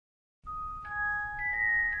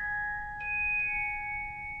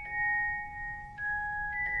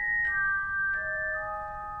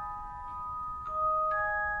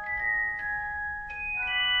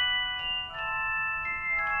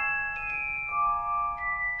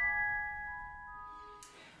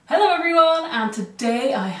everyone, and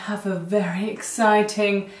today I have a very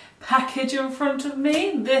exciting package in front of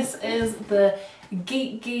me. This is the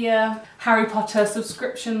Geek Gear Harry Potter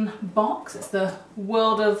subscription box. It's the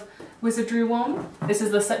World of Wizardry one. This is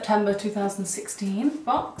the September 2016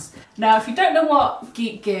 box. Now if you don't know what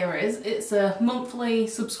Geek Gear is, it's a monthly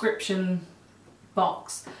subscription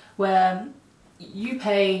box where you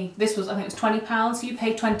pay, this was, I think it was £20, so you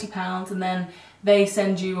pay £20 and then they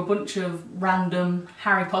send you a bunch of random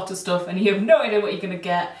Harry Potter stuff and you have no idea what you're going to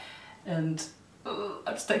get, and I'm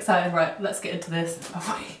just excited. Right, let's get into this.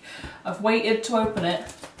 I've waited to open it,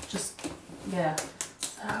 just, yeah,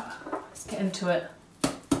 so let's get into it.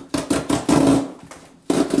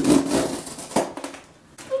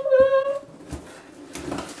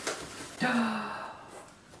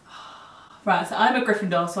 Right, so I'm a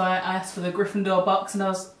Gryffindor, so I asked for the Gryffindor box and I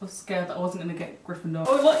was scared that I wasn't going to get Gryffindor.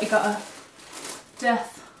 Oh look, you got a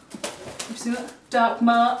death. You see that? Dark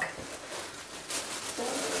mark.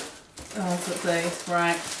 Oh, that's what it says.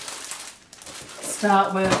 Right.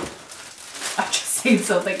 Start with... I've just seen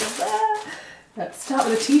something up there. Let's start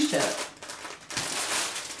with a t-shirt.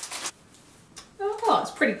 Oh,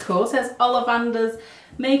 it's pretty cool. It says Ollivanders,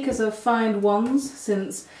 makers of find wands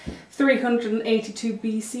since 382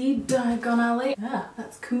 BC, Diagon Alley. Yeah,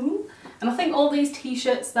 that's cool. And I think all these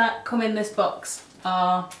t-shirts that come in this box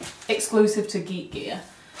are exclusive to Geek Gear.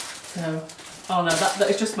 So, oh no, that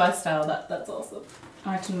is just my style. That's awesome.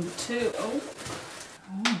 Item number 2. Oh.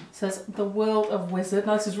 It says the World of Wizard.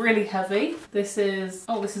 Now this is really heavy. This is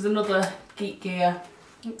another Geek Gear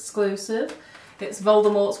exclusive. It's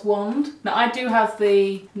Voldemort's wand. Now I do have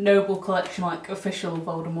the Noble Collection, like official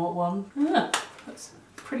Voldemort wand. Yeah, that's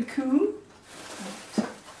pretty cool.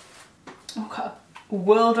 Oh, got a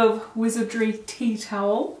World of Wizardry tea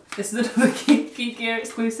towel. This is another Geek Gear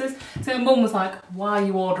exclusive. So my mum was like, why are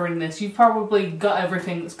you ordering this? You've probably got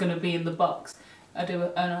everything that's going to be in the box. I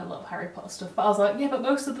love Harry Potter stuff, but I was like, yeah, but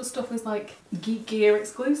most of the stuff is like Geek Gear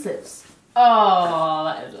exclusives. Oh,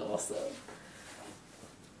 that is awesome.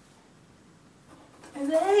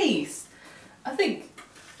 It's ace. I think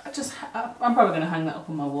I'm probably going to hang that up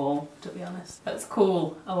on my wall, to be honest. That's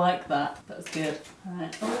cool. I like that. That's good.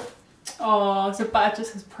 Alright. Oh, so badge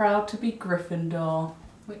says proud to be Gryffindor,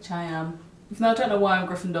 which I am. Even though I don't know why I'm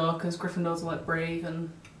Gryffindor, because Gryffindors are like brave and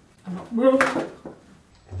I'm not.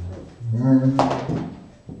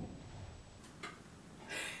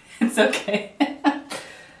 It's okay.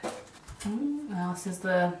 Now this is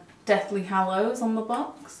the Deathly Hallows on the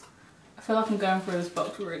box. I feel like I'm going through this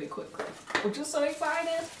box really quickly. I'm just so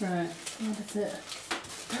excited. Right, what is it?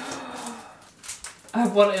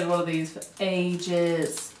 I've wanted one of these for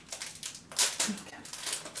ages. Okay,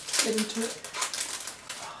 get into it.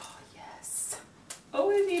 Oh, yes.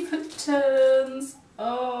 Oh, it even turns.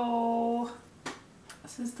 Oh.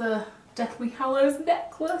 This is the Deathly Hallows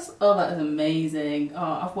necklace. Oh, that is amazing.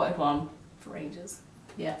 Oh, I've wanted one for ages.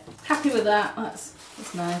 Yeah, happy with that. That's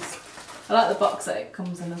nice. I like the box that it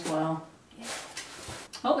comes in as well. Yeah.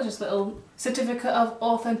 Oh, there's just a little certificate of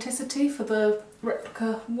authenticity for the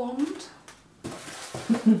replica wand.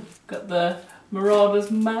 Got the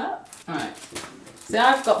Marauders map. Alright. See,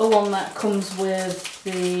 I've got the one that comes with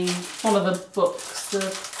one of the books, the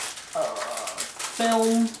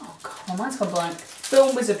film. Oh god, my mind's gone blank.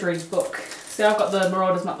 Film Wizardry book. See, I've got the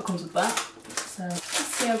Marauders map that comes with that. So let's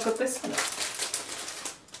see how good this one is.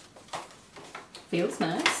 Feels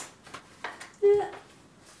nice. Yeah.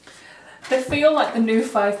 They feel like the new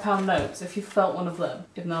 £5 notes if you felt one of them.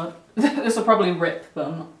 Even though this will probably rip, but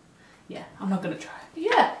I'm not gonna try. But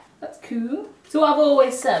yeah, that's cool. So what I've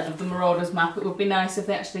always said of the Marauders map, it would be nice if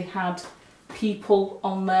they actually had people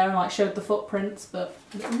on there and like showed the footprints, but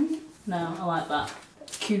no, I like that.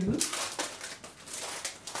 That's cute.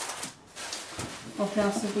 What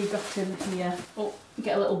else have we got in here? Oh, you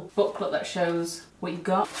get a little booklet that shows what you've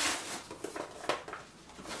got.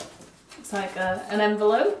 It's like an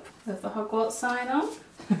envelope with the Hogwarts sign on.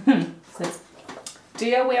 It says,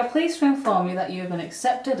 "Dear, we are pleased to inform you that you have been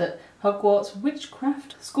accepted at Hogwarts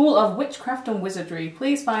School of Witchcraft and Wizardry.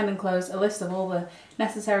 Please find enclosed a list of all the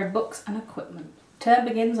necessary books and equipment. Term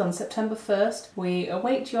begins on September 1st. We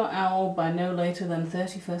await your owl by no later than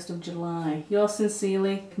 31st of July. Yours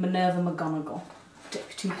sincerely, Minerva McGonagall,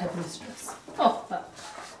 Deputy Headmistress." Oh,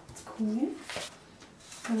 that's cool.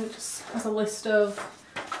 And it just has a list of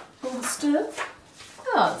all the stuff.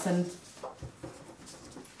 Oh, it's a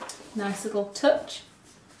nice little touch.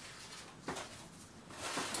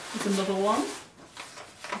 There's another one.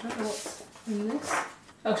 I don't know what's in this.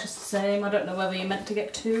 Oh, it's just the same. I don't know whether you're meant to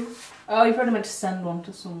get two. Oh, you're probably meant to send one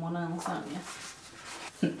to someone else, aren't you?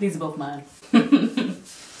 These are both mine.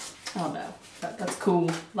 Oh no, that's cool,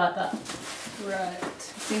 like that. Right,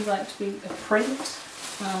 seems like to be a print.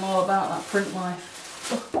 I'm all about that print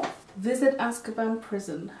life. Oh. Visit Azkaban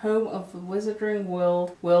Prison, home of the Wizardry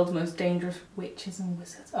world, world's most dangerous witches and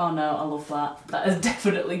wizards. Oh no, I love that. That is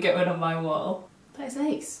definitely going on my wall. That is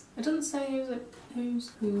ace. It doesn't say who it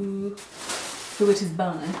is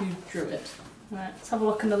by, who drew it. Right, let's have a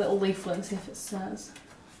look in the little leaflet and see if it says.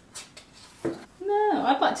 No,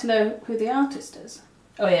 I'd like to know who the artist is.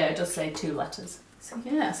 Oh yeah, it does say 2 letters. So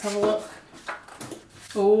yeah, let's have a look.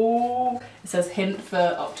 Oh, it says hint for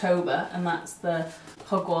October, and that's the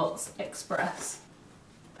Hogwarts Express.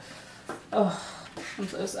 Oh, I'm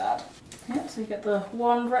so sad. Yep, so you get the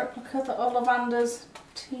wand replica, the Ollivander's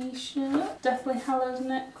t-shirt, Deathly Hallows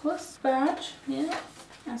necklace, badge, yeah,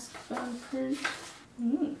 Azkaban print.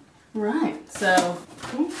 Right, so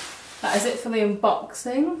that is it for the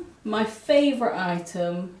unboxing. My favourite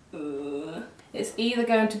item, it's either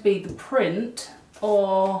going to be the print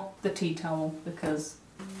or the tea towel, because,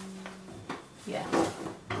 yeah.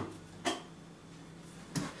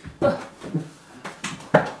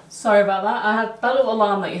 Sorry about that. I had that little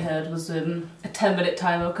alarm that you heard was a 10-minute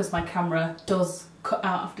timer because my camera does cut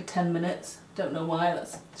out after 10 minutes. Don't know why,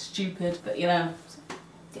 that's stupid, but you know.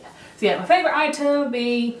 Yeah. So yeah, my favourite item would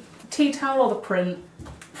be the tea towel or the print.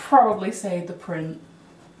 Probably say the print.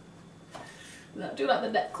 I do like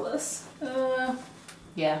the necklace.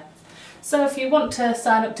 Yeah. So if you want to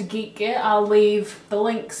sign up to Geek Gear, I'll leave the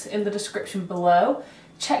links in the description below.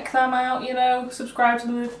 Check them out, you know, subscribe to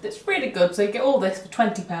them. It's really good. So you get all this for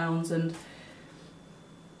 £20 and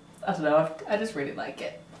I don't know, I just really like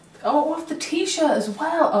it. Oh, I have the t-shirt as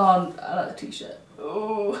well. Oh, I like the t-shirt.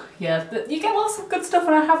 Oh, yeah, you get lots of good stuff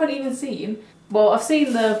and I haven't even seen. Well, I've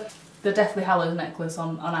seen the Deathly Hallows necklace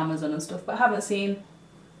on Amazon and stuff, but I haven't seen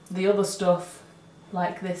the other stuff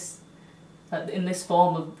like this, in this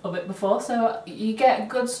form of it before, so you get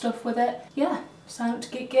good stuff with it. Yeah, sign up to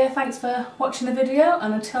Geek Gear. Thanks for watching the video,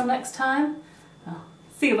 and until next time, I'll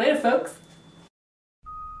see you later, folks.